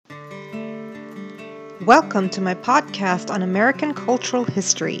Welcome to my podcast on American cultural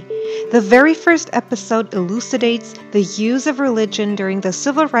history. The very first episode elucidates the use of religion during the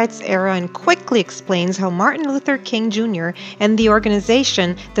Civil Rights era and quickly explains how Martin Luther King Jr. and the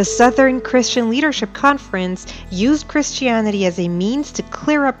organization, the Southern Christian Leadership Conference, used Christianity as a means to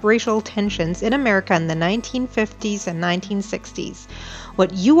clear up racial tensions in America in the 1950s and 1960s.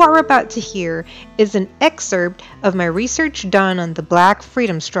 What you are about to hear is an excerpt of my research done on the Black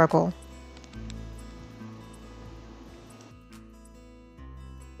freedom struggle.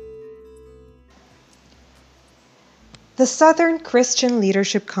 The Southern Christian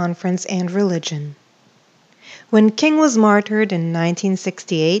Leadership Conference and Religion. When King was martyred in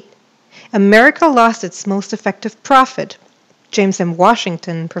 1968, America lost its most effective prophet. James M.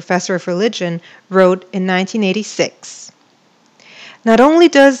 Washington, professor of religion, wrote in 1986. Not only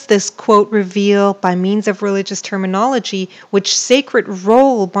does this quote reveal, by means of religious terminology, which sacred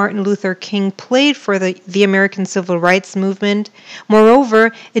role Martin Luther King played for the American Civil Rights Movement,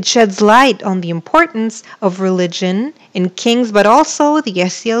 moreover, it sheds light on the importance of religion in King's but also the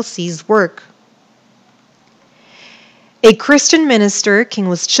SCLC's work. A Christian minister, King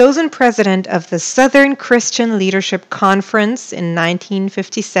was chosen president of the Southern Christian Leadership Conference in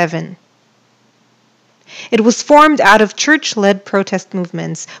 1957. It was formed out of church-led protest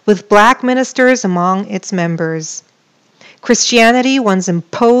movements, with black ministers among its members. Christianity, once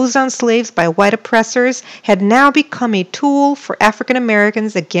imposed on slaves by white oppressors, had now become a tool for African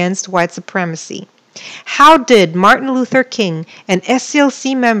Americans against white supremacy. How did Martin Luther King and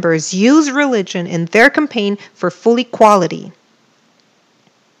SCLC members use religion in their campaign for full equality?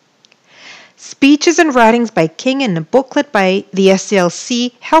 Speeches and writings by King and a booklet by the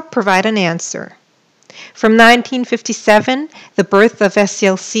SCLC help provide an answer. From 1957, the birth of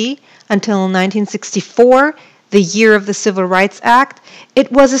SCLC, until 1964, the year of the Civil Rights Act,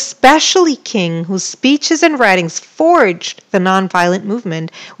 it was especially King whose speeches and writings forged the nonviolent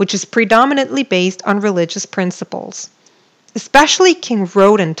movement, which is predominantly based on religious principles. Especially King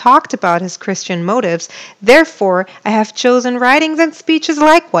wrote and talked about his Christian motives. Therefore, I have chosen writings and speeches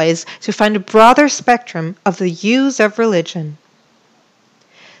likewise to find a broader spectrum of the use of religion.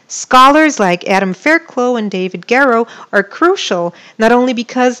 Scholars like Adam Fairclough and David Garrow are crucial not only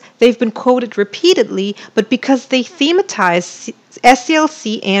because they've been quoted repeatedly, but because they thematize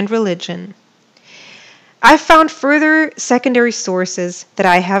SCLC and religion. I found further secondary sources that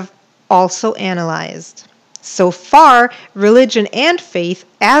I have also analyzed. So far, religion and faith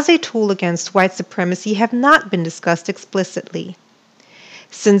as a tool against white supremacy have not been discussed explicitly.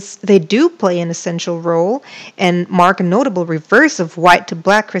 Since they do play an essential role and mark a notable reverse of white to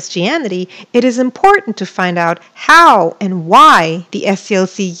black Christianity, it is important to find out how and why the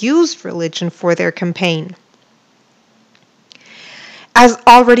SCLC used religion for their campaign. As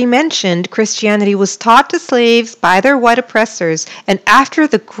already mentioned, Christianity was taught to slaves by their white oppressors, and after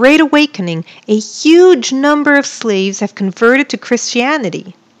the Great Awakening, a huge number of slaves have converted to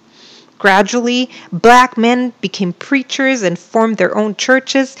Christianity. Gradually, black men became preachers and formed their own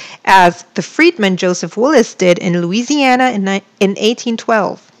churches, as the freedman Joseph Willis did in Louisiana in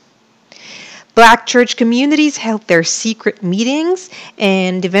 1812. Black church communities held their secret meetings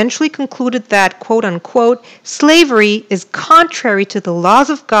and eventually concluded that, quote-unquote, slavery is contrary to the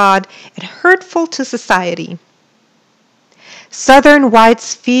laws of God and hurtful to society. Southern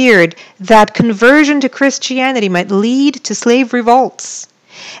whites feared that conversion to Christianity might lead to slave revolts.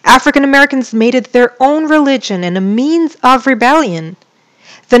 African Americans made it their own religion and a means of rebellion.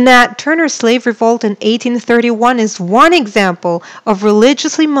 The Nat Turner slave revolt in 1831 is one example of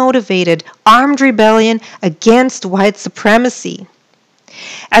religiously motivated armed rebellion against white supremacy.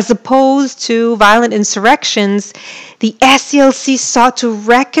 As opposed to violent insurrections, the SCLC sought to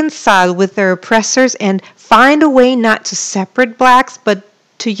reconcile with their oppressors and find a way not to separate blacks but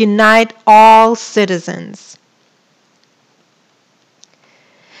to unite all citizens.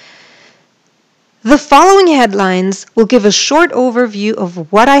 The following headlines will give a short overview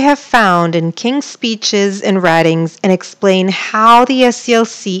of what I have found in King's speeches and writings and explain how the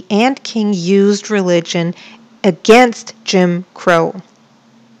SCLC and King used religion against Jim Crow.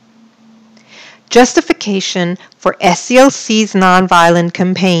 Justification for SCLC's nonviolent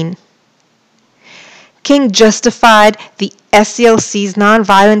campaign. King justified the SCLC's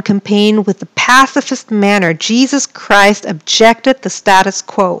nonviolent campaign with the pacifist manner Jesus Christ objected the status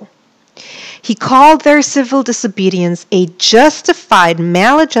quo. He called their civil disobedience a justified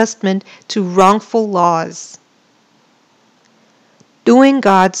maladjustment to wrongful laws. Doing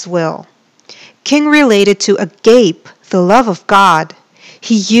God's will. King related to agape the love of God.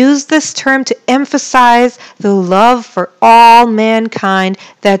 He used this term to emphasize the love for all mankind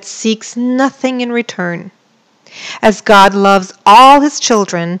that seeks nothing in return. As God loves all his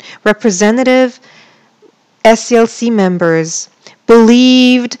children, representative SCLC members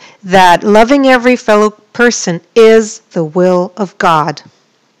believed that loving every fellow person is the will of God.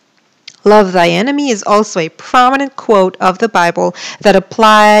 Love thy enemy is also a prominent quote of the Bible that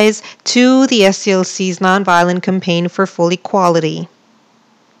applies to the SCLC's nonviolent campaign for full equality.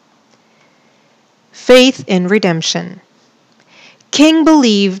 Faith in redemption. King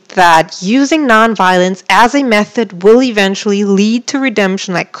believed that using nonviolence as a method will eventually lead to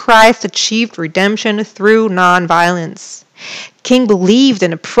redemption, like Christ achieved redemption through nonviolence. King believed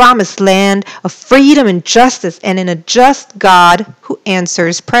in a promised land of freedom and justice and in a just God who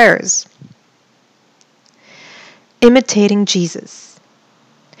answers prayers. Imitating Jesus.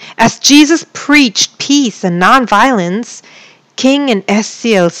 As Jesus preached peace and nonviolence, King and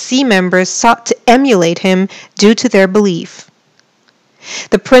SCLC members sought to emulate him due to their belief.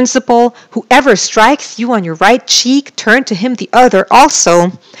 The principle, whoever strikes you on your right cheek, turn to him the other,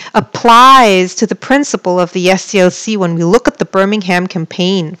 also applies to the principle of the SCLC when we look at the Birmingham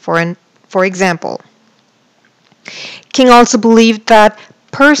campaign, for example. King also believed that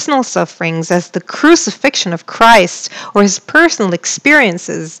personal sufferings, as the crucifixion of Christ or his personal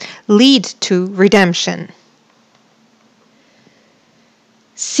experiences, lead to redemption.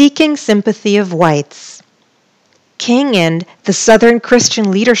 Seeking sympathy of whites. King and the Southern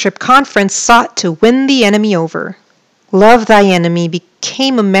Christian Leadership Conference sought to win the enemy over. Love thy enemy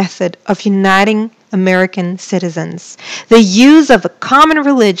became a method of uniting American citizens. The use of a common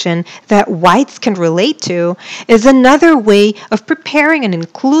religion that whites can relate to is another way of preparing an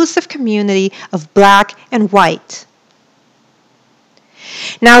inclusive community of black and white.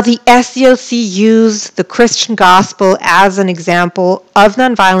 Now, the SCLC used the Christian gospel as an example of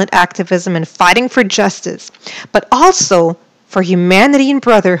nonviolent activism and fighting for justice, but also for humanity and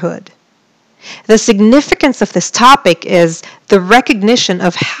brotherhood. The significance of this topic is the recognition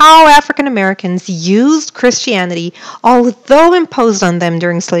of how African Americans used Christianity, although imposed on them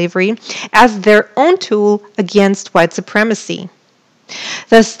during slavery, as their own tool against white supremacy.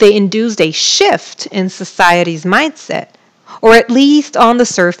 Thus, they induced a shift in society's mindset, or at least on the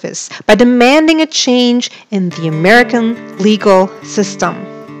surface, by demanding a change in the American legal system.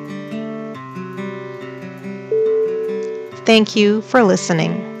 Thank you for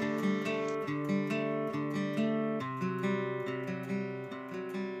listening.